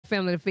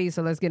family to feed,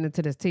 so let's get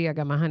into this tea. I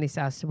got my honey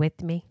sauce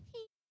with me.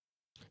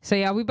 So,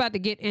 yeah, we about to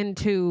get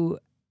into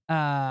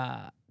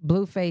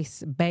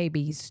Blueface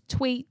Baby's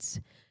tweets.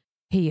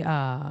 He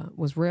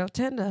was real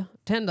tender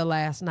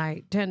last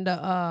night.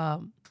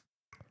 Tender,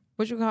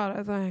 what you call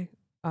that thing?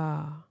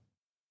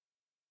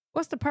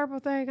 What's the purple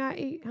thing I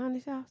eat, honey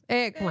sauce?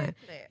 Eggplant.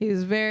 He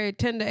was very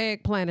tender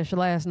eggplantish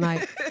last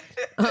night.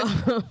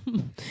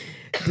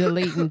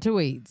 Deleting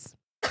tweets.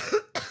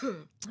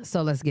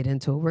 So let's get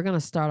into it. We're going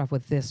to start off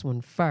with this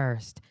one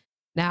first.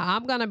 Now,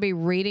 I'm going to be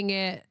reading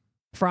it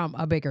from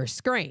a bigger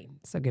screen.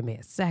 So give me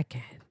a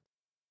second.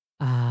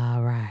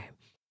 All right.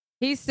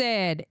 He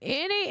said,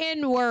 any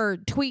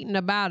N-word tweeting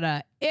about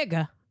a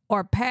nigga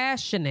or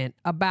passionate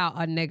about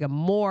a nigga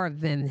more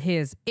than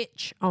his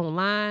itch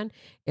online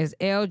is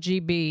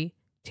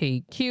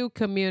LGBTQ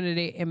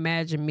community.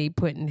 Imagine me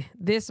putting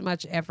this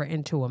much effort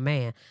into a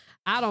man.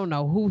 I don't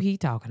know who he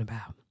talking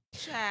about.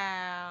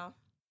 Child.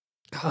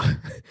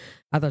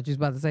 I thought you was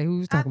about to say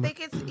who's talking about. I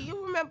think it's,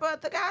 you remember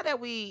the guy that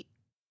we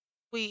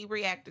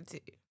reacted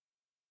to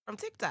from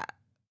TikTok.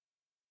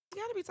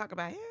 You gotta be talking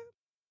about him.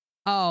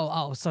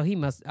 Oh, so he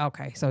must,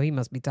 okay, so he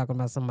must be talking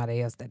about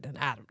somebody else that done,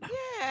 I don't know.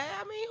 Yeah,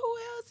 I mean, who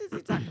else is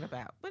he talking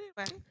about? But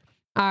anyway.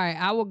 All right,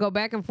 I will go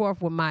back and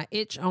forth with my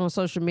itch on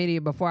social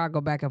media before I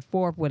go back and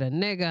forth with a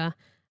nigga.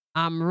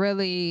 I'm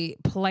really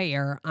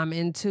player. I'm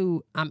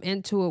into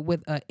it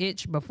with a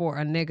itch before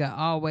a nigga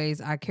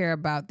always. I care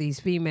about these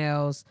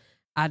females.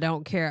 I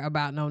don't care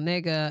about no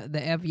nigga.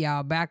 The F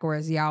y'all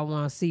backwards. Y'all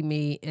want to see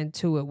me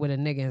into it with a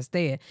nigga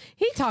instead.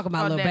 He talking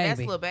about Lil Baby.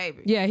 That's Lil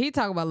Baby. Yeah, he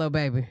talking about Lil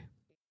Baby.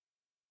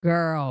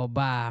 Girl,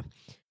 bye.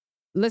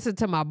 Listen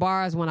to my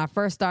bars. When I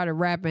first started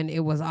rapping,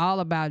 it was all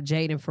about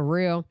JAIDYN for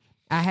real.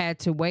 I had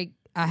to wake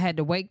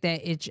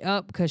that itch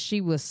up because she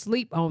was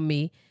sleep on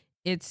me.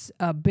 It's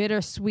a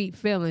bittersweet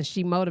feeling.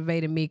 She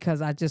motivated me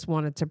because I just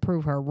wanted to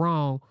prove her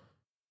wrong.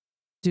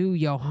 Do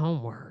your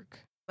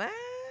homework. What?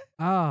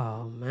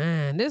 Oh,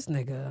 man. This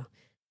nigga,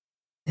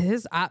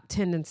 his op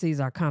tendencies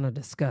are kind of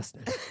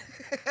disgusting.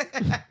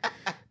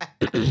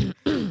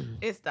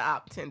 It's the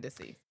op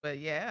tendencies. But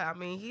yeah, I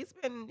mean, he's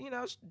been,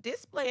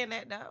 displaying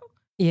that though.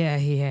 Yeah,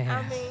 he has.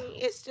 I mean,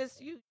 it's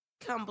just you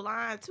come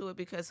blind to it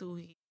because who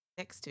he's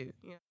next to,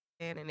 you know.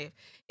 And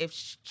if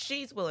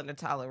she's willing to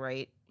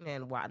tolerate,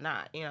 then why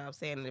not? You know what I'm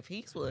saying? And if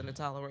he's willing to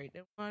tolerate,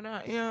 then why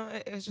not? You know,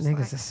 it's just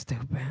niggas are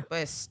stupid.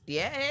 But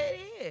yeah, it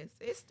is.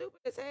 It's stupid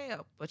as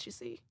hell. But you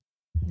see,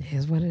 it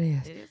is what it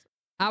is. It is.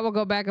 I will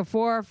go back and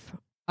forth.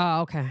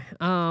 Oh, okay.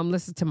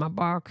 Listen to my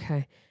bar.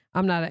 Okay.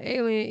 I'm not an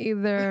alien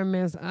either,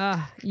 miss.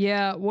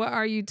 Yeah. What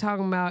are you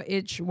talking about,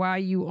 itch? Why are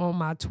you on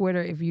my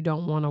Twitter if you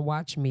don't want to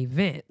watch me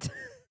vent?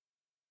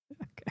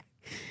 Okay.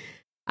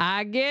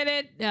 I get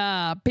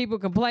it. People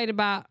complain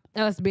about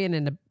us being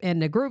in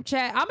the group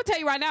chat. I'm gonna tell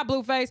you right now,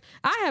 Blueface,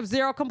 I have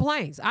zero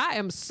complaints. I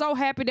am so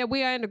happy that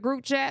we are in the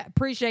group chat.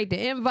 Appreciate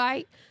the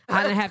invite.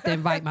 I didn't have to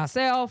invite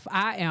myself.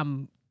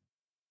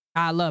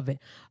 I love it.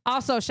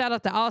 Also, shout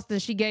out to Austin.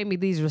 She gave me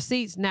these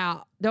receipts.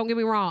 Now, don't get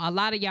me wrong. A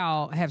lot of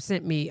y'all have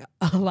sent me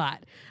a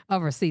lot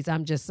of receipts.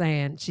 I'm just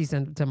saying she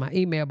sent them to my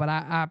email, but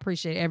I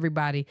appreciate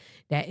everybody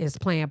that is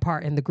playing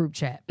part in the group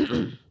chat. All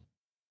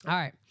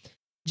right.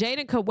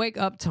 JAIDYN could wake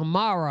up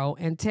tomorrow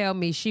and tell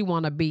me she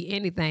want to be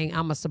anything.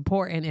 I'm going to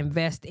support and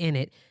invest in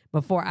it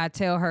before I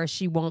tell her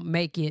she won't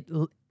make it.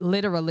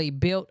 Literally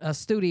built a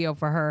studio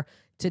for her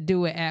to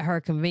do it at her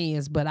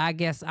convenience, but I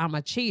guess I'm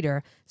a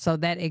cheater, so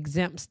that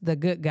exempts the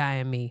good guy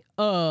in me.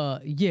 Yeah.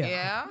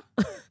 Yeah.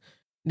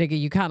 Nigga,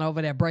 you kind of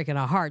over there breaking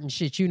our heart and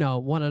shit. You know,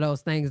 one of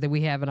those things that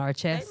we have in our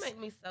chest. They make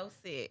me so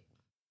sick.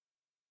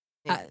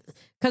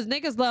 Because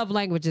niggas love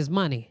language is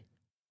money.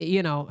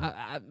 You know,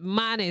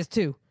 mine is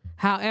too.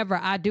 However,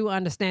 I do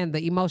understand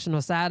the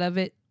emotional side of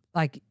it.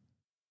 Like,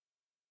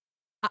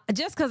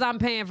 just because I'm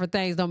paying for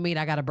things don't mean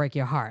I got to break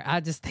your heart.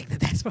 I just think that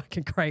that's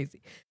fucking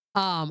crazy.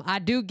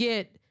 I do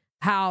get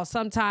how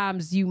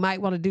sometimes you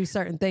might want to do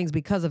certain things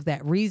because of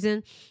that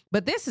reason,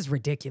 but this is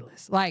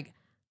ridiculous. Like,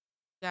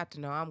 you got to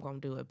know I'm going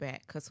to do it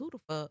back because who the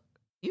fuck?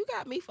 You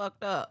got me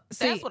fucked up.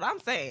 See, that's what I'm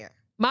saying.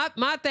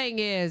 My thing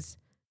is,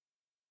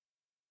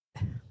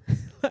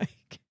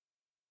 like,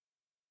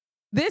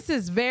 this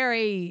is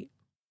very...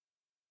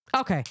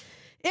 Okay,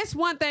 it's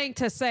one thing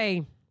to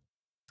say,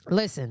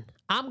 listen,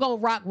 I'm going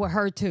to rock with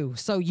her too,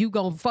 so you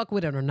going to fuck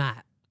with it or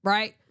not,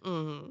 right?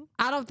 Mm-hmm.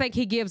 I don't think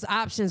he gives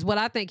options. What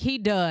I think he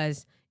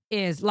does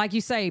is, like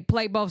you say,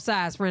 play both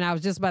sides, friend. I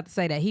was just about to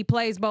say that. He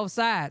plays both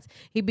sides.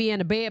 He be in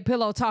the bed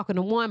pillow talking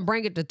to one,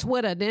 bring it to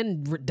Twitter,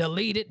 then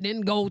delete it,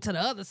 then go to the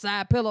other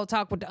side, pillow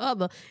talk with the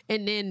other,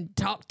 and then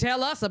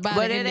tell us about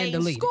it and then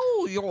delete it. But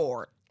it ain't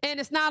schoolyard. And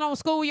it's not on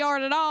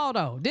Schoolyard at all,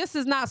 though. This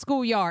is not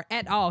Schoolyard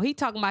at all. He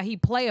talking about he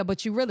player,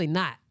 but you really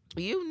not.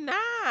 You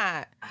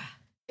not.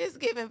 It's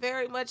giving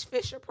very much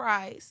Fisher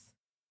Price.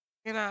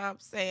 You know what I'm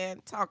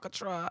saying? Talk a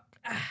truck.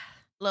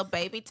 Little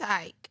baby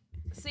tyke.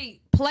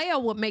 See, player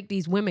would make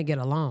these women get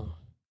along.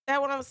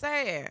 That's what I'm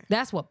saying.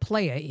 That's what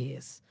player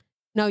is.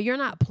 No, you're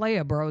not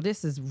player, bro.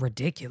 This is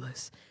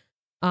ridiculous.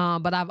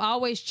 But I've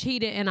always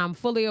cheated, and I'm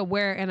fully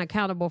aware and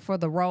accountable for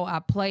the role I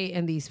play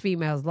in these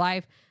females'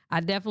 life.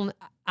 I'm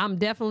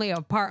definitely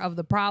a part of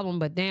the problem,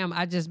 but damn,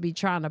 I just be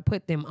trying to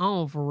put them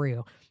on for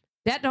real.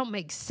 That don't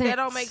make sense. That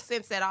don't make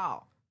sense at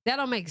all. That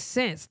don't make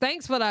sense.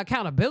 Thanks for the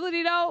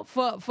accountability though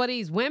for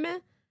these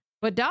women,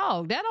 but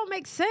dog, that don't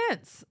make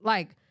sense.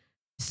 Like,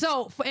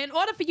 so in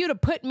order for you to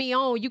put me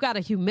on, you got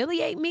to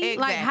humiliate me.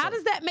 Exactly. Like, how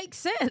does that make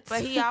sense?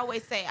 But he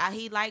always say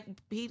he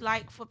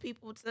like for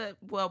people to,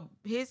 well,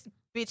 his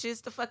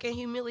bitches to fucking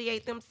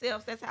humiliate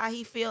themselves. That's how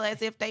he feel,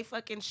 as if they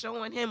fucking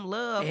showing him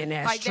love. And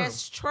that's like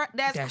true.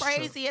 that's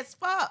crazy as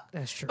fuck.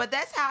 That's true. But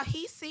that's how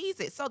he sees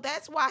it. So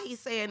that's why he's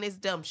saying this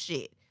dumb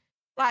shit.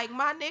 Like,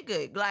 my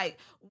nigga, like,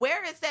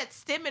 where is that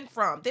stemming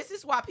from? This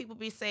is why people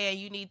be saying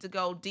you need to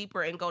go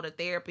deeper and go to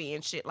therapy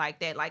and shit like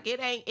that. Like, it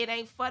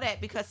ain't for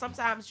that, because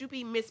sometimes you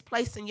be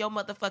misplacing your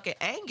motherfucking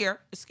anger.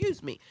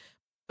 Excuse me.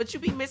 But you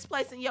be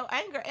misplacing your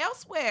anger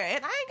elsewhere.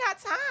 And I ain't got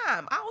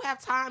time. I don't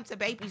have time to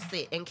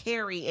babysit and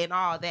carry and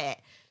all that.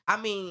 I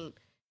mean,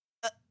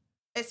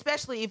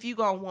 especially if you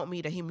gonna want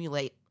me to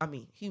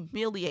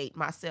humiliate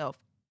myself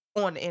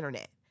on the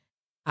internet.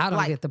 I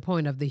don't get the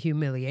point of the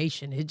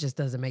humiliation. It just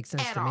doesn't make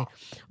sense to me.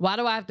 Why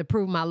do I have to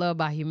prove my love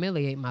by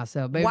humiliating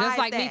myself, baby? That's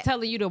like me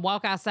telling you to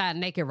walk outside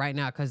naked right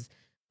now because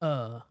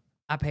I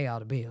pay all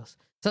the bills.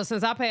 So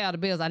since I pay all the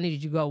bills, I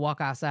need you to go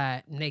walk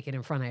outside naked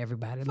in front of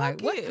everybody.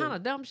 Like, what kind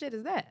of dumb shit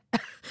is that?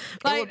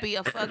 Like, it would be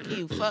a fuck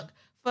you.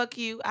 Fuck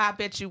you. I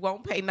bet you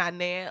won't pay not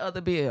nan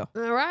other bill.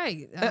 All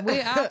right.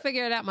 I'll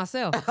figure it out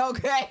myself.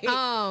 Okay.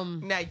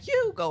 Now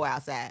you go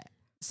outside.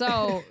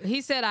 So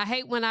he said, I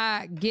hate when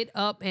I get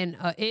up and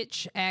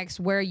itch asks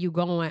where you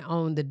going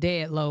on the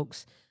dead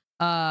lokes.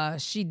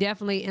 She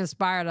definitely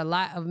inspired a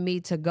lot of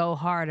me to go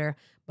harder,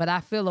 but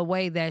I feel a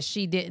way that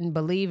she didn't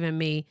believe in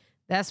me.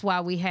 That's why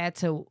we had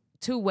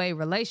two-way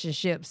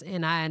relationships,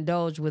 and I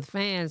indulge with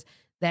fans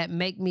that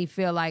make me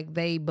feel like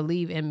they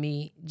believe in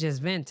me,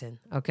 just venting.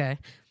 Okay.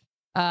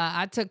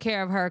 I took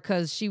care of her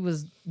because she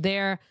was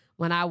there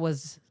when I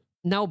was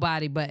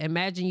nobody, but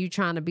imagine you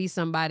trying to be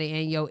somebody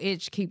and your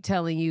itch keep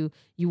telling you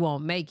you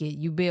won't make it.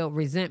 You build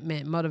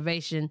resentment,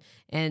 motivation,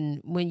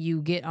 and when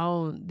you get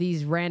on,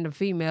 these random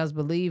females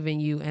believe in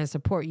you and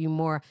support you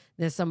more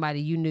than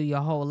somebody you knew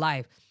your whole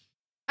life.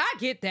 I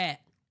get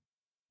that.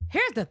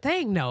 Here's the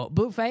thing though,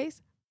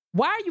 Blueface.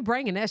 Why are you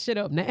bringing that shit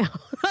up now?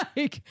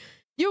 Like,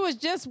 you was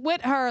just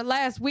with her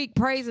last week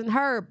praising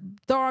her,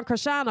 throwing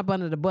Chrisean up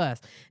under the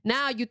bus.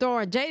 Now you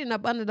throwing JAIDYN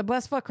up under the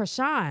bus for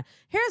Chrisean.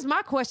 Here's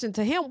my question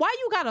to him. Why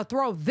you got to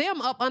throw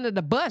them up under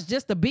the bus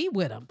just to be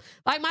with them?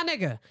 Like, my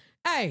nigga,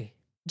 hey,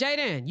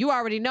 JAIDYN, you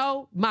already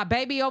know my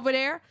baby over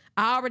there.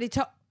 I already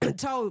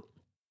told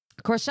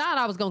Chrisean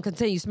I was going to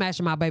continue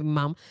smashing my baby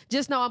mama.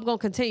 Just know I'm going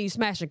to continue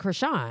smashing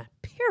Chrisean,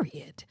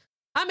 period.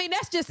 I mean,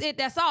 that's just it.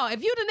 That's all.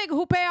 If you the nigga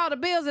who pay all the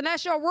bills and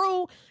that's your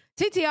rule,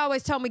 TT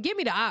always told me, give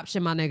me the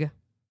option, my nigga.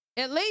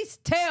 At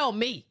least tell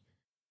me.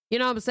 You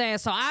know what I'm saying?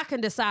 So I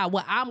can decide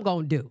what I'm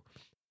going to do.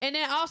 And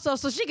then also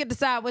so she can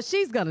decide what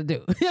she's going to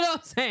do. You know what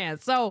I'm saying?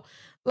 So,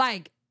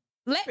 like,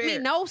 let me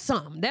know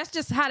something. That's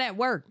just how that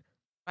works.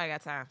 I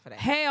got time for that.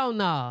 Hell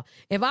no.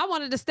 If I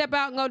wanted to step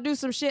out and go do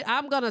some shit,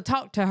 I'm going to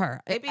talk to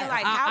her. It'd be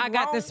like, I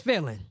got this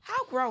feeling.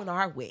 How grown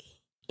are we?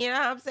 You know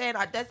what I'm saying?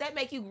 Does that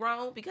make you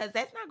grown? Because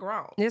that's not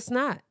grown. It's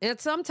not. And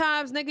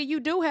sometimes, nigga,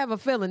 you do have a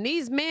feeling.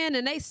 These men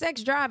and they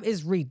sex drive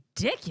is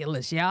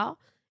ridiculous, y'all.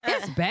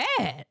 It's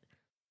bad.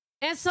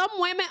 And some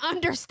women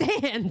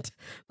understand.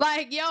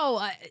 Like,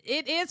 yo,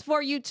 it is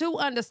for you to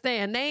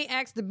understand. They ain't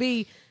asked to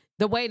be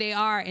the way they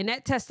are. And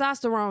that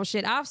testosterone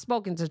shit, I've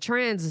spoken to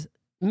trans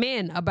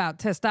men about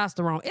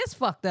testosterone. It's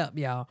fucked up,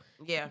 y'all.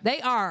 Yeah.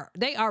 They are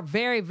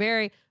very,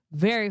 very,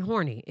 very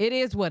horny. It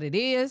is what it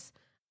is.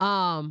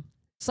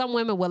 Some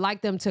women would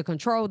like them to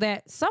control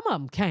that. Some of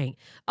them can't.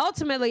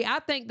 Ultimately, I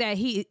think that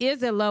he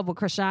is in love with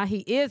Chrisean.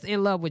 He is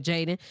in love with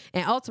JAIDYN.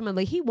 And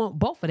ultimately, he want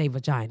both of their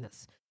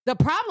vaginas. The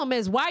problem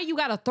is why you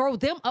got to throw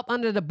them up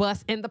under the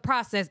bus in the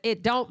process.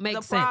 It don't make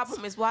sense. The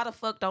problem is why the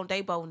fuck don't they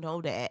both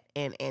know that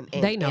and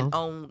they know. And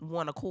on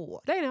one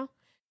accord? They know.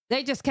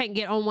 They just can't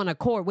get on one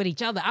accord with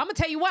each other. I'm going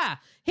to tell you why.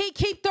 He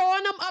keep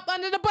throwing them up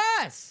under the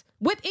bus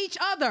with each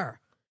other.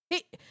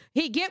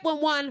 He get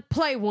with one,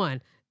 play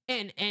one.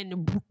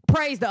 And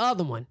praise the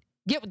other one.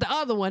 Get with the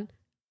other one,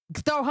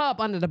 throw her up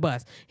under the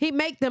bus. He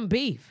make them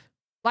beef.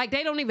 Like,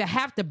 they don't even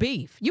have to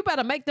beef. You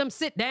better make them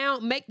sit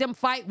down, make them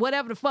fight,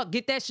 whatever the fuck.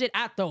 Get that shit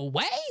out the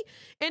way.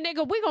 And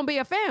nigga, we gonna be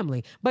a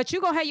family. But you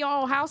gonna have your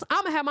own house.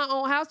 I'm gonna have my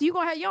own house. You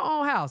gonna have your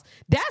own house.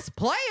 That's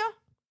player.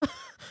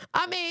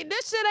 I mean,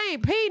 this shit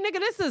ain't P, nigga.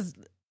 This is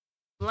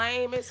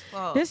lame as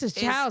fuck. This is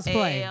child's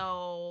play.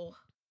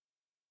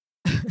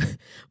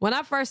 When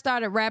I first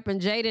started rapping,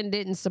 JAIDYN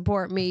didn't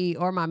support me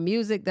or my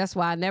music. That's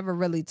why I never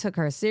really took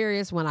her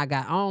serious when I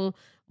got on.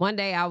 One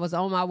day I was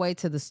on my way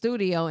to the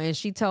studio and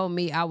she told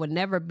me I would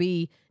never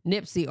be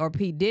Nipsey or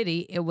P.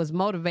 Diddy. It was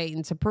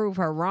motivating to prove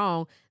her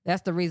wrong.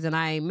 That's the reason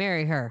I ain't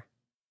marry her.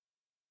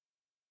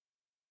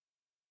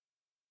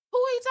 Who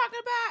are you talking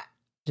about?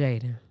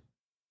 JAIDYN.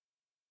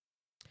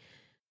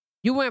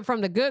 You went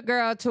from the good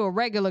girl to a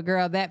regular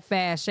girl that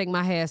fast. Shake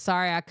my head.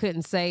 Sorry, I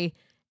couldn't say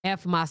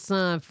F my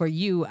son for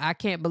you. I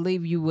can't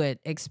believe you would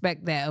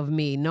expect that of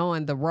me,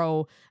 knowing the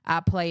role I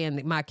play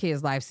in my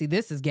kids' life. See,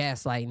 this is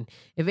gaslighting.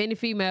 If any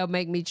female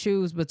make me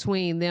choose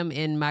between them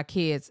and my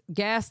kids,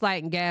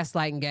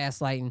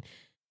 gaslighting.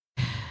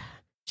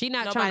 She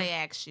not Nobody trying.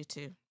 asked you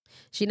to.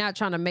 She not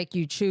trying to make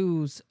you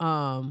choose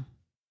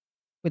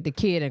with the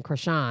kid and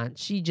Chrisean.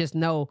 She just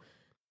know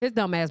his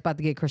dumb ass about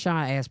to get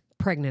Chrisean ass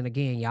pregnant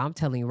again, y'all. I'm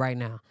telling you right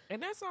now.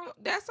 And that's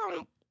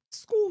on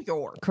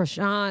schoolyard.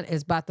 Chrisean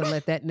is about to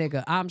let that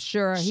nigga. I'm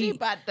sure he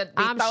got the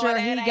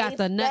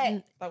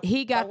nothing.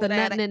 He got the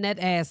nothing in that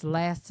ass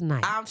last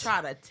night. I'm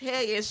trying to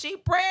tell you, she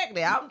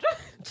pregnant.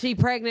 She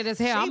pregnant as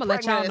hell. I'm gonna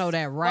let y'all know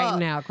that right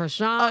now.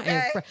 Chrisean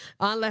is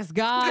unless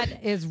God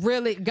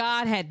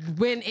had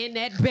been in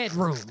that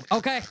bedroom.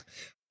 Okay.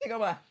 Think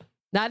about.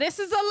 Now this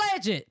is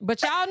alleged,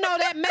 but y'all know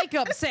that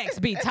makeup sex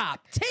be top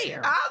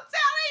tier. I'm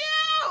telling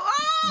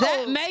you,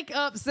 that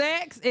makeup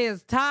sex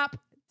is top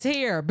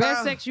tier.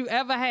 Best sex you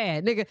ever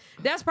had, nigga.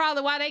 That's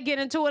probably why they get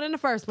into it in the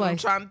first place. I'm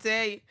trying to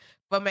tell you,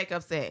 but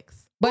makeup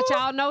sex. But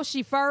y'all know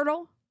she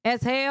fertile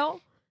as hell,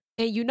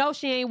 and you know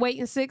she ain't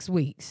waiting 6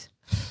 weeks.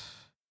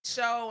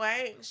 So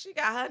ain't. She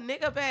got her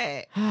nigga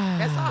back.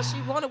 That's all she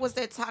wanted was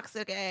that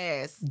toxic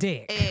ass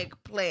dick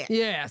eggplant.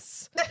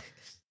 Yes.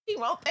 He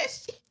want that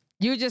shit.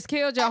 You just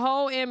killed your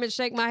whole image.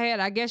 Shake my head.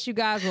 I guess you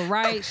guys were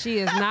right. She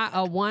is not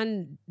a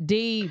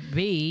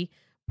 1DB.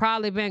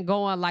 Probably been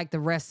going like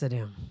the rest of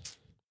them.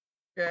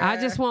 Girl. I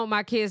just want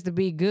my kids to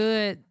be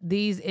good.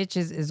 These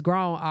itches is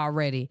grown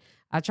already.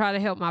 I try to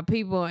help my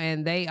people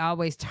and they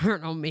always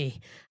turn on me.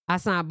 I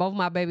signed both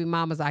my baby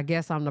mamas. I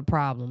guess I'm the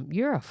problem.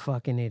 You're a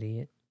fucking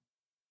idiot.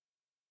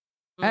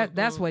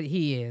 That's what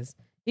he is.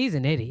 He's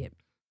an idiot.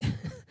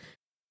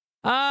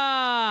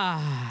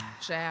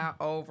 Child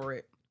over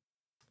it.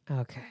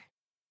 Okay.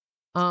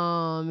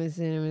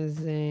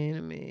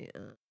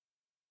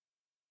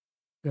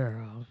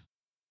 Girl.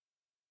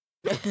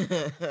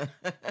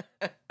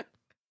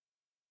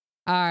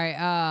 All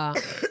right.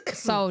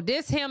 So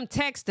this him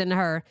texting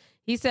her.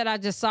 He said, I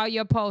just saw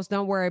your post.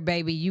 Don't worry,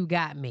 baby. You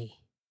got me.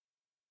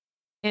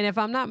 And if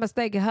I'm not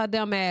mistaken, her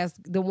dumb ass,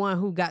 the one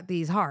who got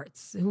these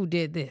hearts, who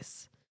did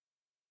this.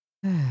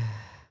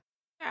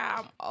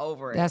 I'm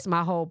over it. That's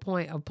my whole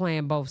point of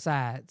playing both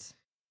sides.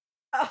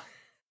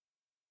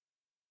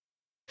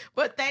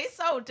 But they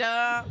so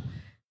dumb.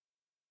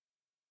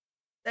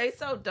 They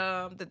so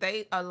dumb that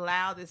they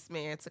allow this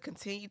man to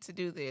continue to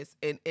do this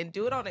and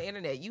do it on the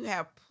internet. You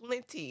have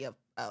plenty of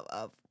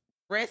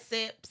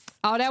recipes.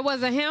 Oh, that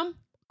wasn't him?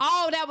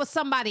 Oh, that was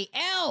somebody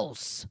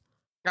else.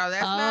 No,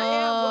 that's not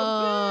him.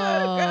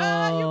 Well, good,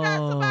 girl. You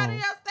got somebody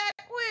else that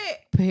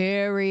quick.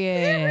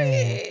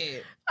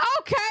 Period.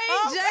 Okay,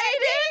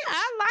 JAIDYN.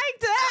 I like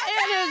that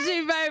energy,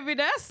 baby.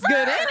 That's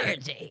good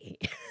energy.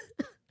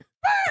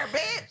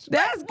 Bitch.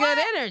 That's good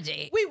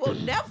energy. We will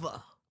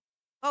never.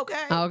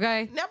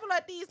 Okay. Never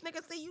let these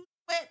niggas see you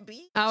sweat,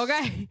 bitch.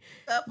 Okay.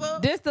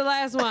 This the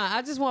last one.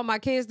 I just want my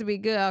kids to be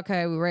good.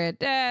 Okay, we read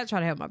that.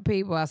 Try to help my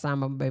people. I signed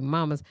my baby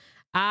mamas.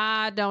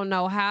 I don't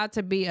know how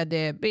to be a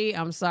deadbeat.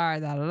 I'm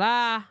sorry.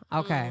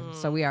 Okay,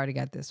 so we already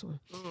got this one.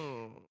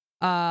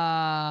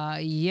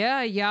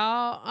 Yeah,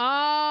 y'all.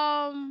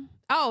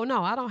 Oh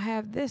no, I don't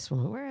have this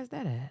one. Where is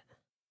that at?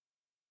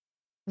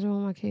 Is it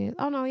one of my kids?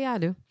 Oh no, yeah, I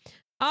do.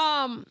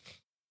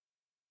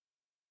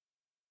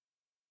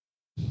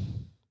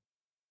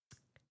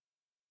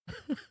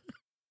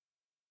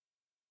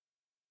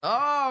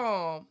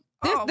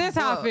 This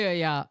how I feel,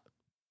 y'all.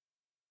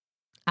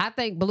 I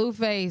think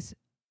Blueface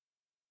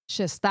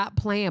should stop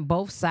playing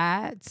both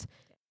sides,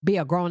 be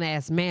a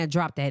grown-ass man,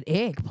 drop that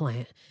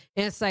eggplant,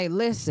 and say,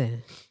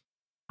 listen,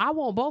 I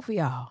want both of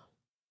y'all.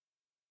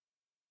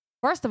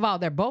 First of all,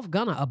 they're both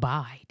gonna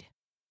abide.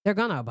 They're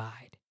gonna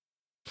abide.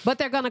 But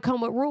they're gonna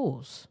come with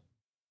rules.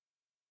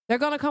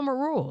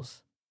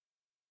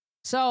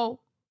 So,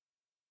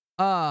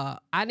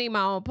 I need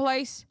my own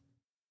place.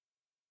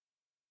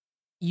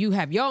 You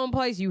have your own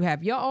place. You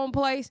have your own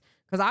place.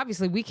 Because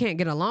obviously we can't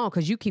get along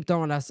because you keep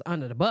throwing us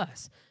under the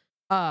bus.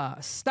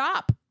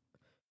 Stop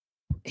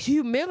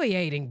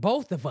humiliating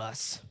both of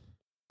us.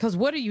 Because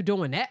what are you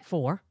doing that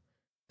for?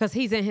 Because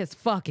he's in his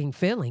fucking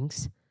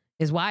feelings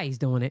is why he's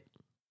doing it.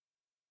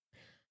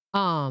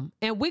 And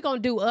we gonna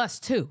do us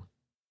too,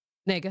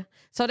 nigga.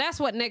 So that's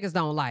what niggas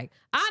don't like.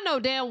 I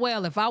know damn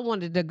well if I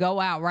wanted to go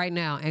out right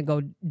now and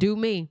go do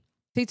me,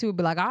 TITI would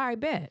be like, all right,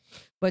 bet.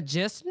 But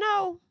just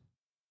know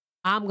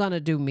I'm gonna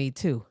do me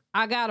too.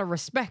 I gotta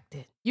respect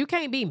it. You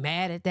can't be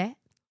mad at that.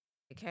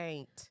 You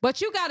can't.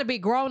 But you gotta be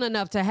grown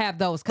enough to have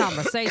those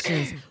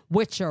conversations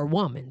with your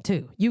woman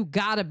too. You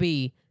have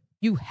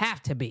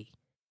to be.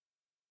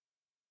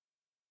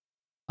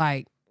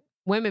 Like,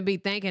 women be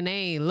thinking they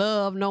ain't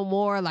love no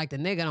more, like the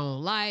nigga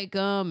don't like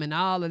them and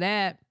all of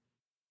that.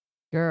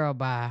 Girl,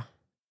 bye.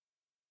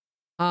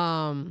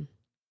 Only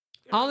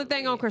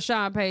thing on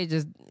Chrisean page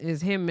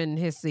is him and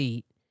his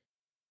seed.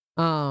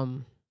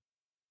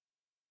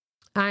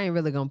 I ain't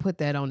really gonna put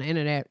that on the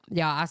internet.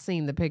 Y'all, I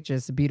seen the picture.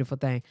 It's a beautiful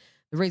thing.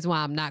 The reason why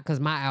I'm not, because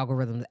my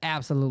algorithm is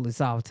absolutely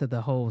soft to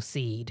the whole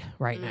seed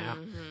right now.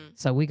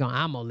 So I'm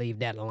gonna leave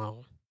that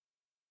alone.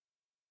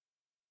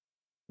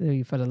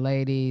 For the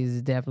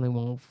ladies, definitely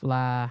won't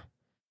fly.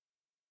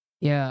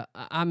 Yeah,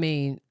 I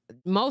mean,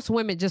 most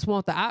women just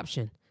want the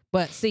option.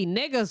 But see,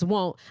 niggas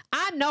won't.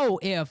 I know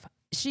if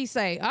she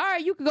say, all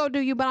right, you can go do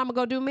you, but I'm gonna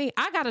go do me,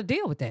 I gotta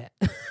deal with that.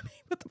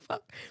 What the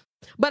fuck?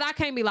 But I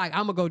can't be like,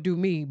 I'm gonna go do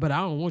me, but I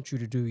don't want you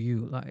to do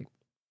you. Like,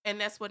 and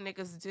that's what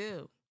niggas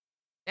do.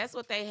 That's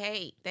what they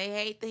hate. They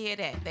hate to hear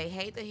that. They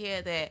hate to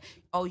hear that,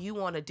 oh, you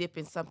want to dip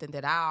in something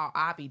that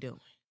I'll be doing.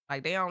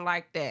 Like, they don't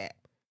like that.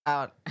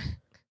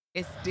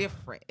 It's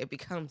different. It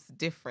becomes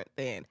different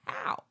then.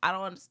 How? I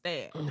don't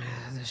understand.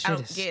 This I shit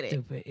don't is get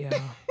stupid, yo.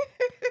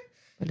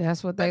 But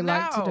that's what they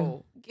like to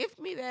do. Give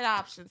me that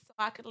option so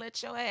I can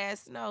let your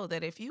ass know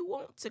that if you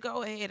want to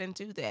go ahead and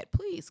do that,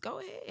 please go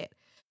ahead.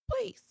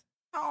 Please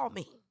call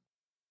me.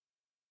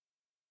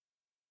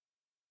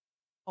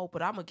 Oh,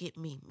 but I'm going to get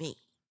me.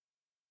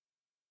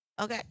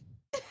 Okay?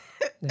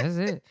 That's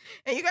it.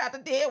 And you got to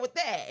deal with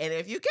that. And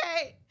if you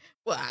can't,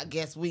 well, I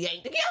guess we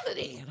ain't together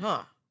then,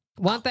 huh?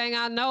 One thing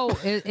I know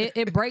is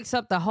it breaks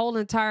up the whole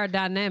entire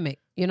dynamic.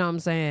 You know what I'm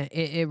saying?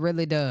 It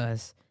really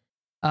does.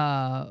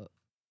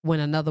 When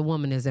another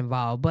woman is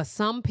involved. But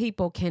some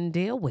people can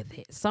deal with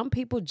it. Some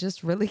people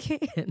just really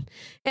can.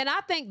 And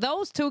I think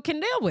those two can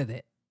deal with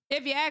it.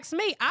 If you ask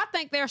me, I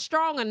think they're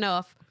strong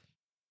enough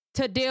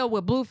to deal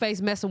with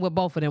Blueface messing with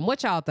both of them.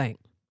 What y'all think?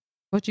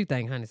 What you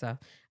think, honey? So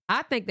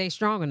I think they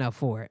strong enough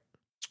for it.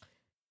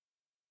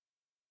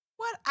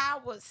 What I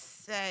would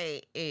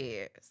say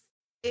is,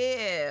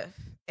 if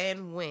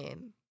and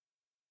when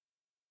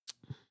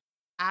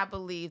I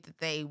believe that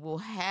they will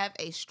have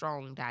a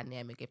strong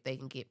dynamic if they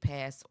can get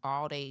past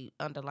all they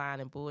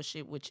underlying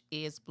bullshit, which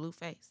is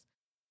Blueface.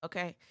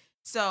 Okay?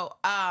 So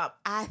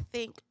I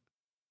think,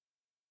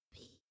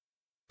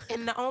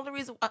 and the only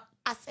reason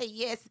I say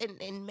yes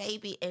and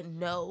maybe and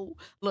no,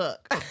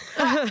 look,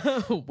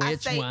 I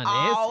say one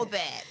all is it?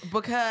 that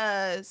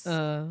because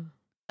of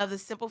the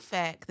simple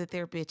fact that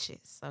they're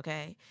bitches,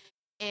 okay?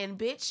 And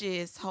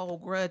bitches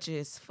hold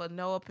grudges for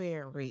no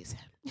apparent reason.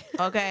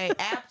 Okay?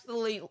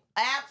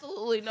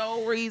 absolutely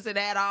no reason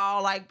at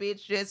all. Like,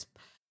 bitch, just,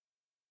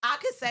 I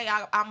could say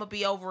I'm going to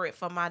be over it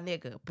for my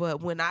nigga.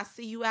 But when I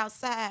see you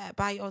outside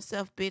by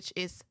yourself, bitch,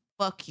 it's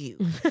fuck you.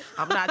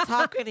 I'm not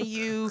talking to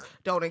you.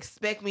 Don't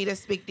expect me to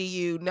speak to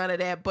you. None of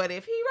that. But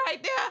if he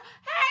right there,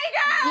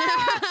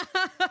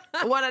 hey,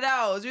 girl. One of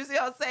those. You see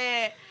what I'm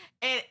saying?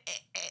 And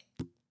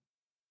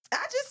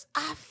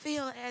I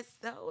feel as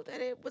though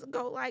that it would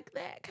go like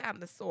that,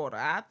 kind of, sort of.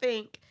 I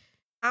think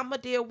I'm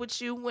going to deal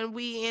with you when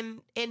we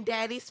in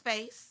daddy's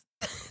face.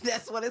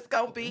 That's what it's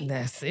going to be.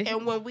 That's it.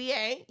 And when we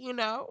ain't, you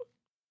know.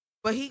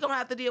 But he going to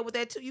have to deal with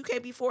that, too. You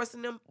can't be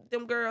forcing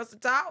them girls to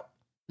talk.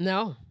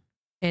 No.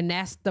 And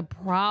that's the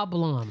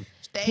problem.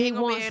 They ain't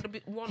going to be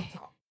able to want to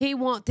talk. He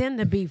want them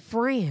to be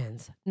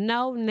friends.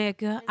 No,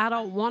 nigga, I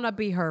don't want to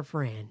be her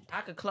friend.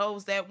 I could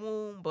close that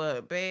wound,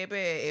 but baby,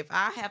 if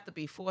I have to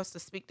be forced to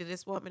speak to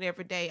this woman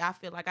every day, I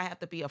feel like I have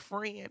to be a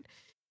friend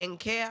and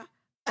care.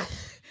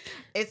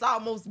 It's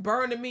almost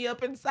burning me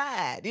up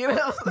inside, you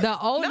know? The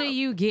older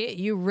you get,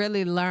 you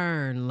really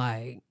learn,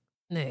 like,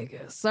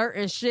 nigga,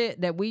 certain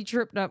shit that we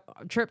tripped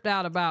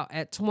out about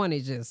at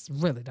 20 just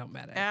really don't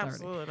matter at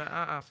 30. Absolutely.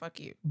 Fuck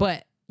you.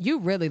 But you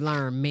really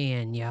learn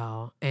men,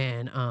 y'all,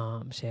 and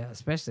shit,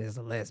 especially as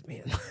a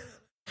lesbian.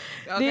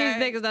 Okay. These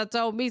niggas that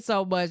told me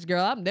so much,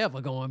 girl, I'm never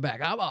going back.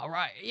 I'm all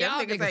right.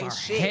 Y'all niggas ain't are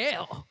shit.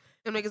 hell.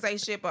 Them niggas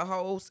ain't shit but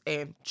hoes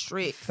and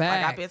tricks.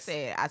 Facts. Like I've been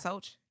saying. I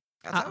told you.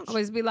 I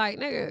always be like,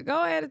 nigga,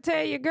 go ahead and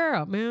tell your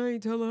girl. Man, I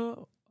ain't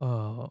tell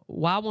her.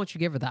 Why won't you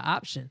give her the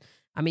option?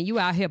 I mean, you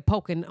out here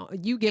poking.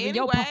 You giving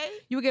your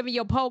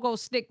pogo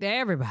stick to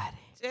everybody.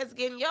 Just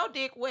getting your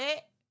dick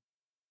wet.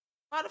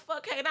 Why the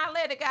fuck can't I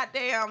let a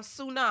goddamn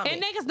tsunami?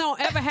 And niggas don't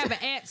ever have an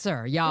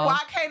answer, y'all. Why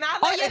can't I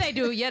let yeah, they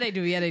do. Yeah, they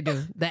do. Yeah, they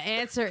do. The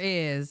answer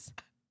is,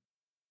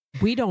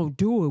 we don't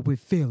do it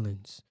with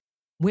feelings.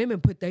 Women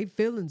put their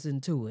feelings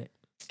into it.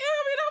 You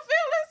know me no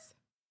feelings?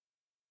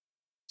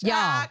 Y'all,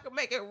 I can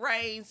make it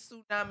rain,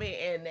 tsunami,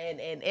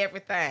 and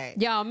everything.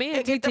 Y'all, me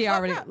and TT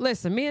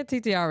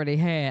already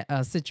had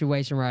a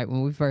situation right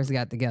when we first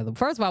got together.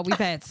 First of all, we've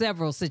had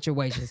several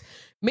situations.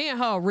 Me and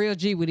her are real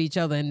G with each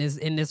other in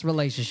this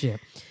relationship.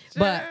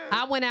 But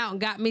I went out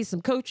and got me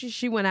some coochie.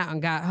 She went out and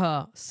got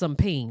her some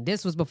peen.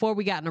 This was before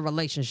we got in a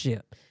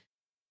relationship.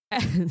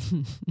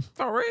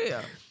 For real.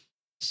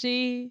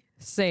 She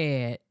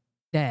said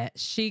that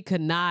she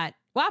could not.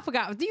 Well, I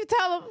forgot. Do you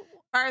tell him?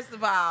 First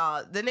of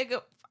all, the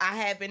nigga, I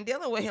had been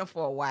dealing with him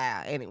for a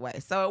while anyway.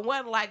 So it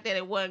wasn't like that.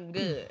 It wasn't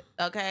good.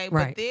 Okay.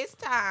 Right. But this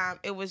time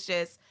it was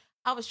just,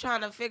 I was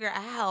trying to figure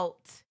out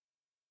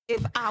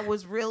if I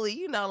was really,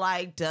 you know,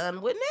 like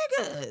done with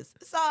niggas.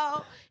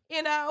 So,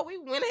 you know, we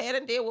went ahead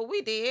and did what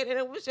we did, and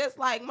it was just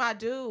like, my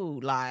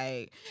dude,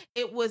 like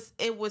it was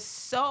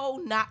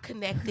so not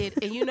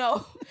connected. And you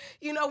know,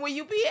 when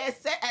you be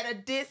at a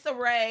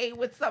disarray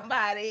with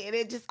somebody, and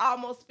it just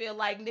almost feel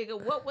like, nigga,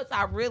 what was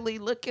I really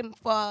looking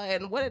for,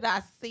 and what did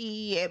I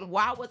see, and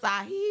why was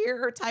I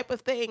here, type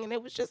of thing. And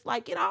it was just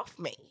like, get off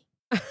me.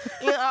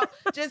 You know,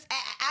 just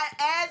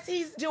as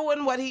he's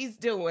doing what he's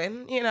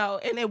doing, you know,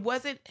 and I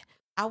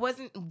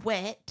wasn't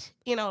wet,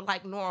 you know,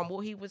 like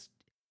normal. He was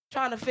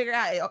trying to figure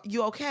out,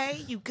 you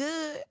okay? You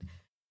good?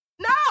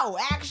 No,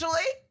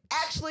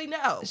 actually,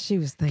 no. She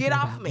was thinking get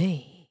off about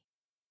me.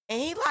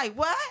 And he like,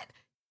 what?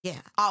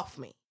 Yeah, off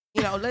me.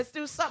 You know, let's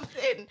do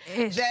something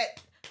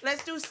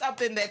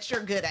that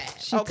you're good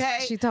at.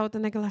 Okay? She told the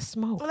nigga, let's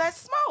smoke.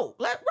 Let's smoke.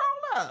 Let's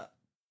roll up.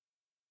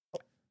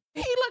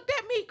 He looked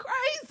at me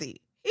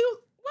crazy. He was,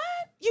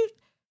 what? You?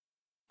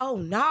 Oh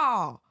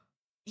no.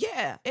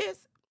 Yeah,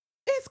 it's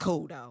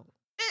cool though.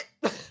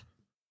 It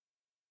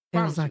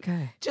was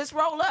okay. Just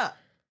roll up.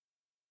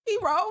 He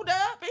rolled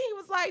up and he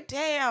was like,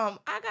 damn,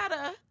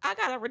 I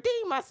gotta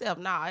redeem myself.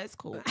 Nah, it's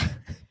cool.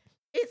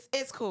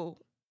 it's cool.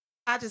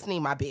 I just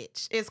need my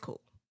bitch. It's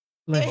cool.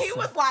 Listen. And he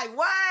was like,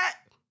 what?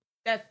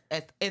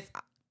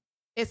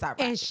 It's all right.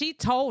 And she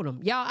told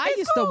him, y'all, I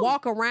used to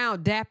walk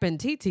around dapping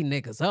TITI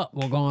niggas up.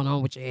 What's going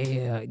on with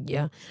you?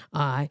 Yeah.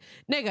 All right.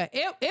 Nigga,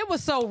 it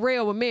was so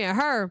real with me and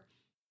her.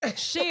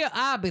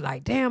 I'll be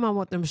like, damn, I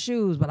want them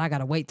shoes, but I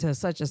gotta wait till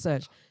such and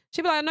such.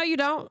 She'd be like, no, you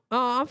don't.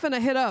 I'm finna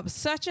hit up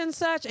such and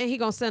such, and he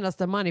gonna send us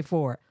the money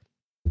for it.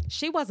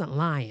 She wasn't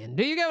lying.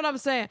 Do you get what I'm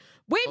saying?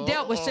 We've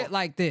dealt with shit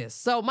like this.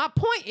 So my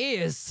point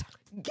is,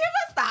 give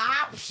us the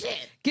option.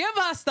 Give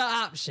us the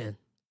option.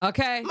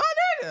 Okay? My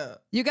nigga.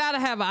 You gotta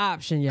have an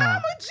option, y'all.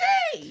 I'm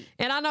a G.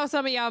 And I know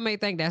some of y'all may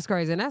think that's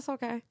crazy, and that's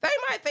okay. They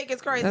might think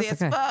it's crazy as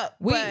fuck,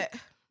 but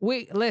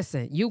we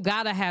listen, you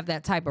gotta have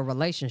that type of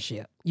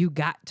relationship. You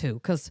got to.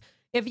 Because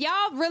if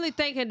y'all really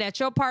thinking that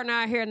your partner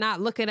out here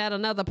not looking at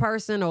another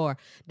person or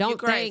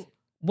don't think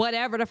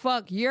whatever the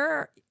fuck,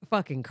 you're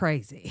fucking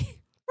crazy.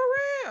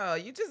 For real.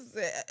 You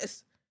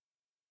just...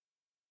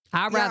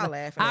 I'd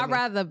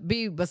rather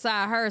be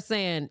beside her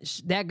saying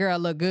that girl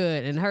look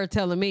good and her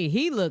telling me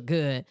he look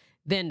good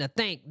than to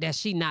think that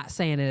she not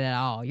saying it at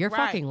all. You're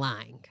fucking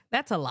lying.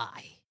 That's a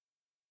lie.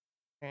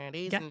 And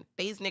these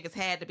niggas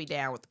had to be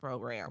down with the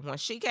program. When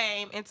she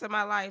came into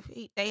my life,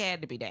 they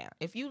had to be down.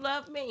 If you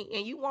love me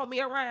and you want me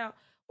around,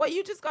 well,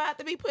 you just gonna have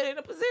to be put in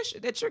a position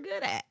that you're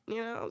good at.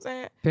 You know what I'm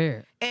saying?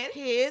 Fair. And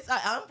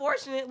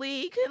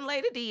unfortunately, he couldn't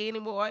lay the D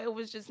anymore. It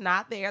was just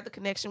not there. The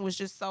connection was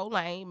just so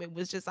lame. It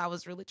was just, I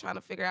was really trying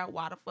to figure out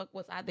why the fuck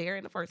was I there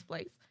in the first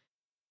place.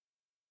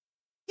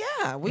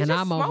 Yeah, we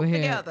I'm over here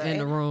together in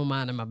the room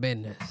minding my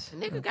business.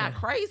 Nigga got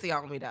crazy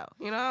on me though.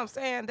 You know what I'm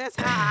saying? That's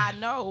how I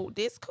know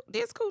this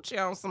coochie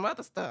on some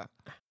other stuff.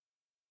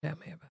 Tell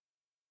me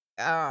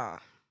about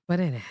it. But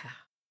anyhow.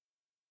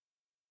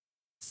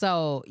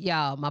 So,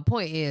 y'all, my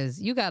point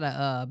is you got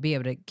to be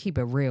able to keep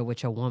it real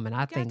with your woman.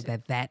 I think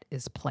that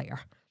is player.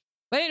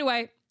 But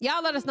anyway,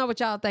 y'all let us know what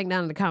y'all think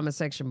down in the comment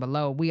section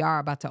below. We are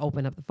about to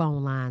open up the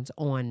phone lines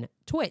on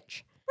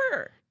Twitch.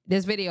 Sure.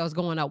 This video is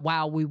going up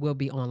while we will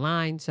be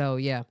online. So,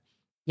 yeah,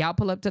 y'all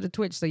pull up to the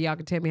Twitch so y'all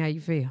can tell me how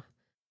you feel.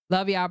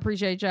 Love y'all.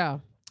 Appreciate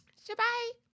y'all.